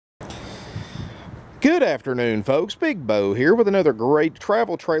Good afternoon, folks. Big Bo here with another great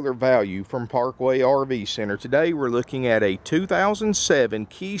travel trailer value from Parkway RV Center. Today we're looking at a 2007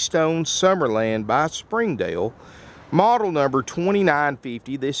 Keystone Summerland by Springdale, model number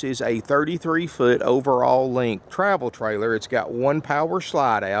 2950. This is a 33-foot overall length travel trailer. It's got one power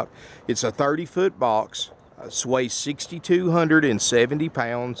slide out. It's a 30-foot box. It weighs 6,270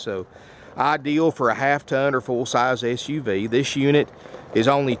 pounds, so ideal for a half-ton or full-size SUV. This unit is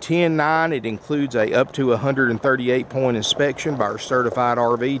only 10.9. It includes a up to 138-point inspection by our certified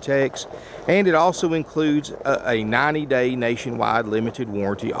RV techs, and it also includes a 90-day nationwide limited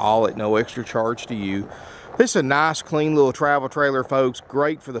warranty, all at no extra charge to you. This is a nice, clean little travel trailer, folks.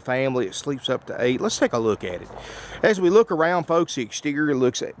 Great for the family. It sleeps up to 8. Let's take a look at it. As we look around, folks, the exterior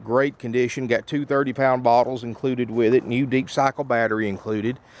looks at great condition. Got two 30-pound bottles included with it. New deep cycle battery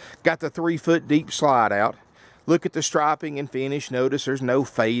included. Got the 3-foot deep slide out. Look at the striping and finish. Notice there's no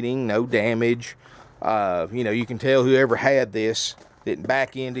fading, no damage. You know, you can tell whoever had this didn't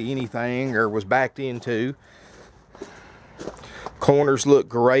back into anything or was backed into. Corners look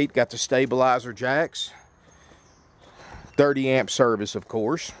great. Got the stabilizer jacks. 30-amp service, of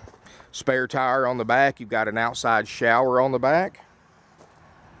course. Spare tire on the back. You've got an outside shower on the back.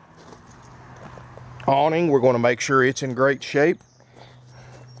 Awning, we're going to make sure it's in great shape.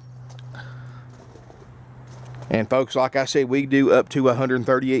 And folks, like I said, we do up to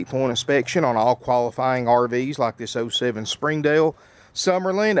 138-point inspection on all qualifying RVs like this '07 Springdale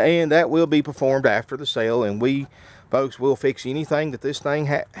Summerland, and that will be performed after the sale. And we, folks, will fix anything that this thing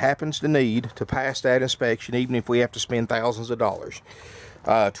happens to need to pass that inspection, even if we have to spend thousands of dollars.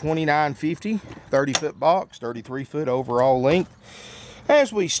 2950, 30-foot box, 33-foot overall length.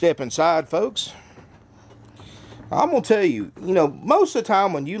 As we step inside, folks, I'm going to tell you, most of the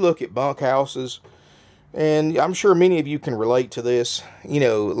time when you look at bunkhouses, and I'm sure many of you can relate to this, a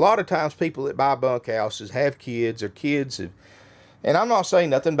lot of times people that buy bunkhouses have kids, or kids have, and I'm not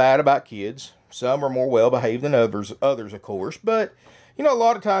saying nothing bad about kids. Some are more well-behaved than others, of course, but, a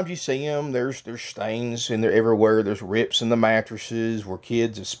lot of times you see them, there's stains in there everywhere. There's rips in the mattresses where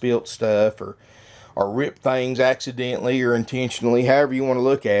kids have spilt stuff or ripped things accidentally or intentionally, however you want to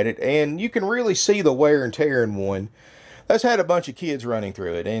look at it, and you can really see the wear and tear in one that's had a bunch of kids running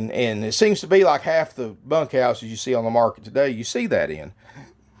through it, and it seems to be like half the bunkhouses you see on the market today, you see that in.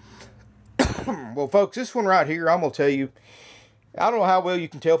 Well, folks, this one right here, I'm going to tell you, I don't know how well you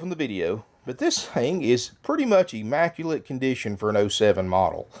can tell from the video, but this thing is pretty much immaculate condition for an '07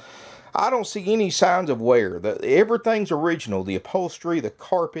 model. I don't see any signs of wear. Everything's original. The upholstery, the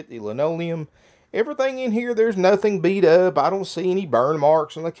carpet, the linoleum, everything in here, there's nothing beat up. I don't see any burn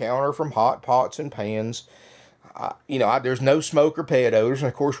marks on the counter from hot pots and pans. There's no smoke or pet odors, and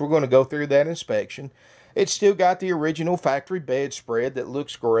of course we're going to go through that inspection. It's still got the original factory bedspread that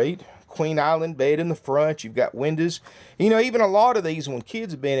looks great. Queen Island bed in the front. You've got windows. Even a lot of these, when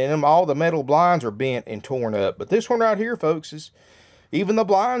kids have been in them, all the metal blinds are bent and torn up. But this one right here, folks, even the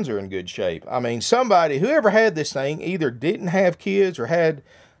blinds are in good shape. I mean, whoever had this thing either didn't have kids or had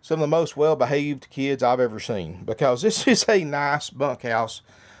some of the most well-behaved kids I've ever seen, because this is a nice bunkhouse,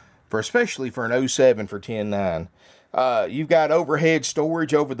 especially for an '07 for 10.9. You've got overhead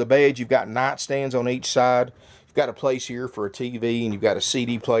storage over the bed. You've got nightstands on each side. You've got a place here for a TV, and you've got a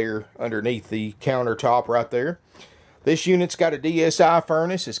CD player underneath the countertop right there. This unit's got a DSI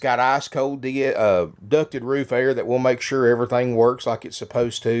furnace. It's got ice-cold ducted roof air that will make sure everything works like it's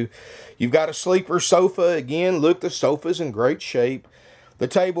supposed to. You've got a sleeper sofa. Again, look, the sofa's in great shape. The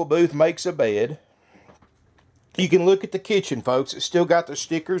table booth makes a bed. You can look at the kitchen, folks. It's still got the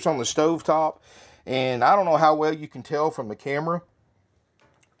stickers on the stovetop. And I don't know how well you can tell from the camera.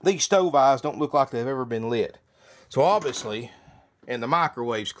 These stove eyes don't look like they've ever been lit. So obviously, and the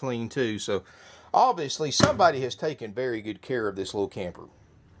microwave's clean too. So obviously somebody has taken very good care of this little camper.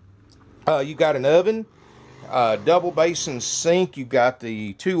 You got an oven, double basin sink. You've got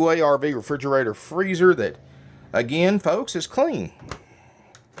the two-way RV refrigerator freezer that, again, folks, is clean.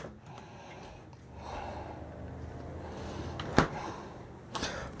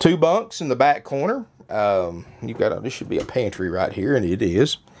 Two bunks in the back corner. You've got this should be a pantry right here, and it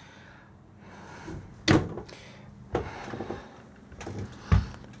is.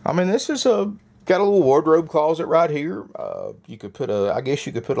 I mean, this is got a little wardrobe closet right here. You could put I guess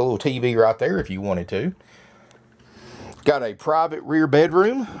you could put a little TV right there if you wanted to. Got a private rear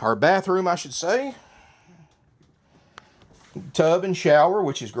bedroom, or bathroom, I should say. Tub and shower,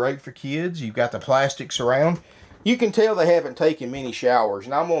 which is great for kids. You've got the plastic surround. You can tell they haven't taken many showers,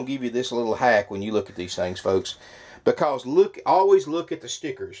 and I'm going to give you this little hack when you look at these things, folks. Because always look at the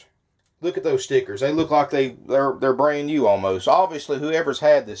stickers. Look at those stickers. They look like they're brand new almost. Obviously, whoever's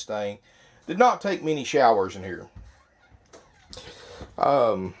had this thing Did not take many showers in here.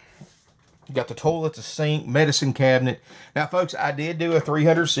 You got the toilet, the sink, medicine cabinet. Now, folks, I did do a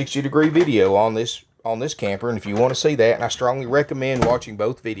 360-degree video on this camper, and if you want to see that, and I strongly recommend watching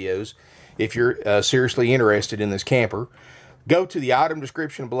both videos if you're seriously interested in this camper, go to the item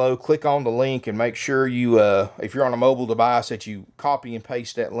description below, click on the link, and make sure you, if you're on a mobile device, that you copy and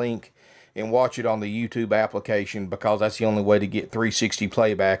paste that link and watch it on the YouTube application, because that's the only way to get 360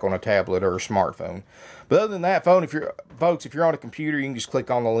 playback on a tablet or a smartphone. But other than that, folks, if you're on a computer, you can just click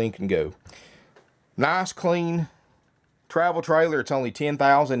on the link and go. Nice, clean travel trailer. It's only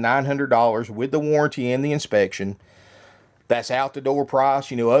 $10,900 with the warranty and the inspection. That's out the door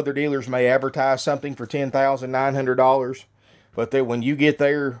price. You know, other dealers may advertise something for $10,900, but when you get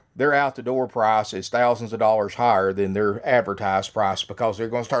there, their out the door price is thousands of dollars higher than their advertised price, because they're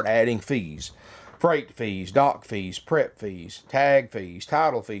going to start adding fees. Freight fees, dock fees, prep fees, tag fees,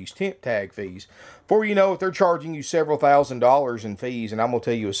 title fees, temp tag fees. Before you know it, they're charging you several $1,000s in fees. And I'm going to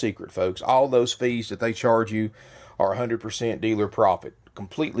tell you a secret, folks. All those fees that they charge you are 100% dealer profit.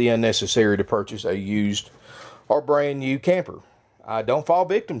 Completely unnecessary to purchase a used or brand new camper. Don't fall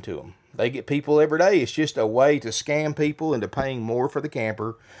victim to them. They get people every day. It's just a way to scam people into paying more for the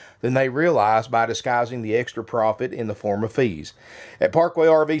camper than they realize by disguising the extra profit in the form of fees. At Parkway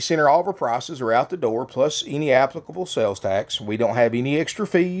RV Center, all of our prices are out the door, plus any applicable sales tax. We don't have any extra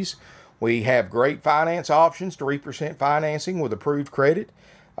fees. We have great finance options, 3% financing with approved credit.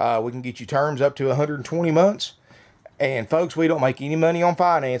 We can get you terms up to 120 months. And folks, we don't make any money on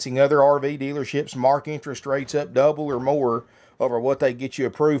financing. Other RV dealerships mark interest rates up double or more over what they get you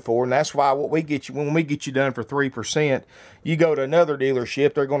approved for. And that's why when we get you done for 3%, you go to another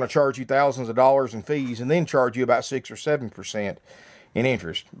dealership, they're going to charge you thousands of dollars in fees and then charge you about 6 or 7% in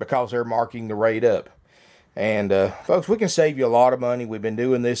interest, because they're marking the rate up. And folks, we can save you a lot of money. We've been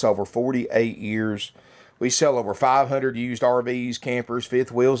doing this over 48 years. We sell over 500 used RVs, campers,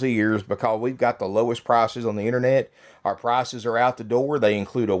 fifth wheels a year, because we've got the lowest prices on the internet. Our prices are out the door. They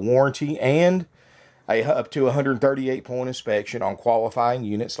include a warranty and up to 138-point inspection on qualifying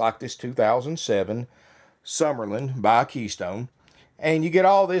units like this 2007 Summerland by Keystone. And you get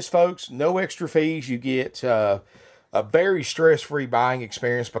all this, folks, no extra fees. You get a very stress-free buying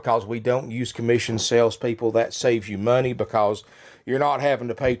experience, because we don't use commission salespeople. That saves you money, because you're not having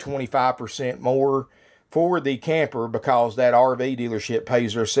to pay 25% more for the camper, because that RV dealership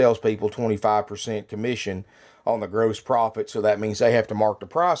pays their salespeople 25% commission on the gross profit. So that means they have to mark the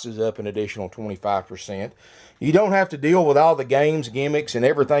prices up an additional 25%. You don't have to deal with all the games, gimmicks, and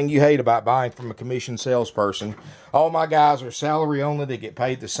everything you hate about buying from a commission salesperson. All my guys are salary only. They get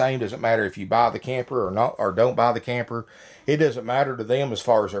paid the same. Doesn't matter if you buy the camper or not, or don't buy the camper. It doesn't matter to them as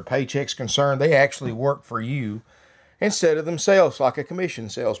far as their paycheck's concerned. They actually work for you instead of themselves, like a commission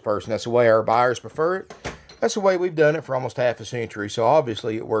salesperson. That's the way our buyers prefer it. That's the way we've done it for almost half a century. So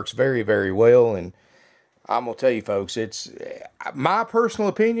obviously it works very, very well. And I'm going to tell you, folks, it's my personal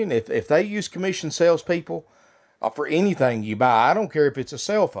opinion. If they use commission salespeople for anything you buy, I don't care if it's a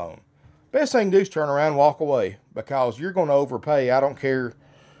cell phone. Best thing to do is turn around and walk away, because you're going to overpay. I don't care.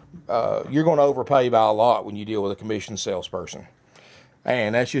 You're going to overpay by a lot when you deal with a commission salesperson.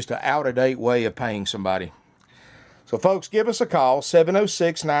 And that's just an out-of-date way of paying somebody. So, folks, give us a call,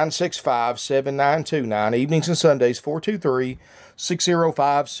 706-965-7929. Evenings and Sundays,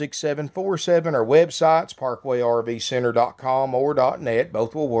 423-605-6747. Our websites, parkwayrvcenter.com or .net.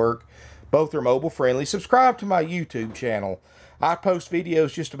 Both will work. Both are mobile friendly. Subscribe to my YouTube channel. I post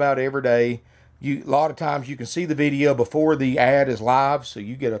videos just about every day. A lot of times you can see the video before the ad is live, so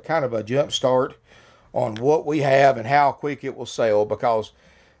you get a kind of a jump start on what we have and how quick it will sell, because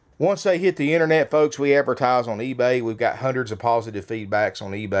once they hit the internet, folks, we advertise on eBay. We've got hundreds of positive feedbacks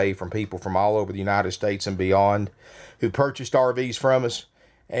on eBay from people from all over the United States and beyond who purchased RVs from us.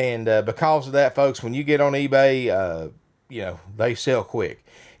 And because of that, folks, when you get on eBay, you know, they sell quick.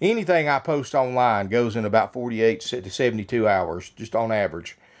 Anything I post online goes in about 48 to 72 hours, just on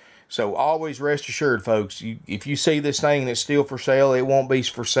average. So always rest assured, folks, if you see this thing that's still for sale, it won't be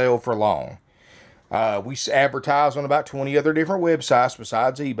for sale for long. We advertise on about 20 other different websites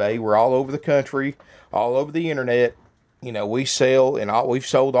besides eBay. We're all over the country, all over the internet. You know, we've sold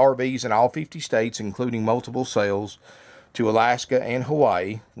RVs in all 50 states, including multiple sales to Alaska and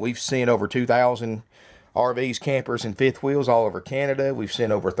Hawaii. We've sent over 2,000 RVs, campers, and fifth wheels all over Canada. We've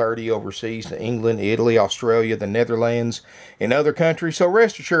sent over 30 overseas to England, Italy, Australia, the Netherlands, and other countries. So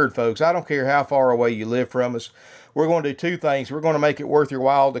rest assured, folks, I don't care how far away you live from us. We're going to do two things. We're going to make it worth your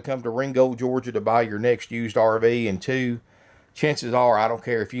while to come to Ringgold, Georgia to buy your next used RV. And two, chances are, I don't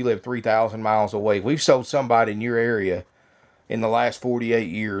care if you live 3,000 miles away, we've sold somebody in your area in the last 48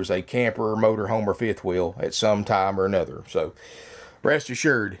 years a camper, motorhome, or fifth wheel at some time or another. So rest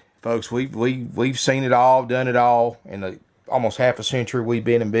assured, folks, we've seen it all, done it all in the almost half a century we've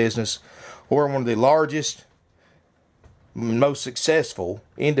been in business. We're one of the largest, most successful,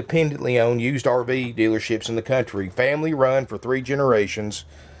 independently owned used RV dealerships in the country. Family run for 3 generations.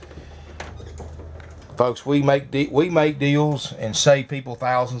 Folks, we make deals and save people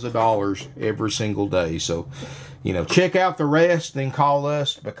thousands of dollars every single day. So, you know, check out the rest, then call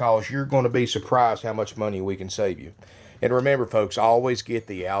us, because you're going to be surprised how much money we can save you. And remember, folks, always get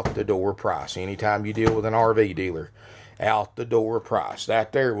the out-the-door price. Anytime you deal with an RV dealer, out-the-door price.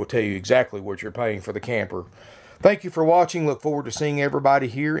 That there will tell you exactly what you're paying for the camper. Thank you for watching. Look forward to seeing everybody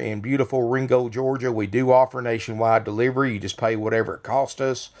here in beautiful Ringgold, Georgia. We do offer nationwide delivery. You just pay whatever it costs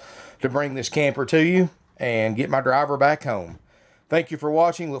us to bring this camper to you and get my driver back home. Thank you for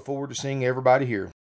watching. Look forward to seeing everybody here.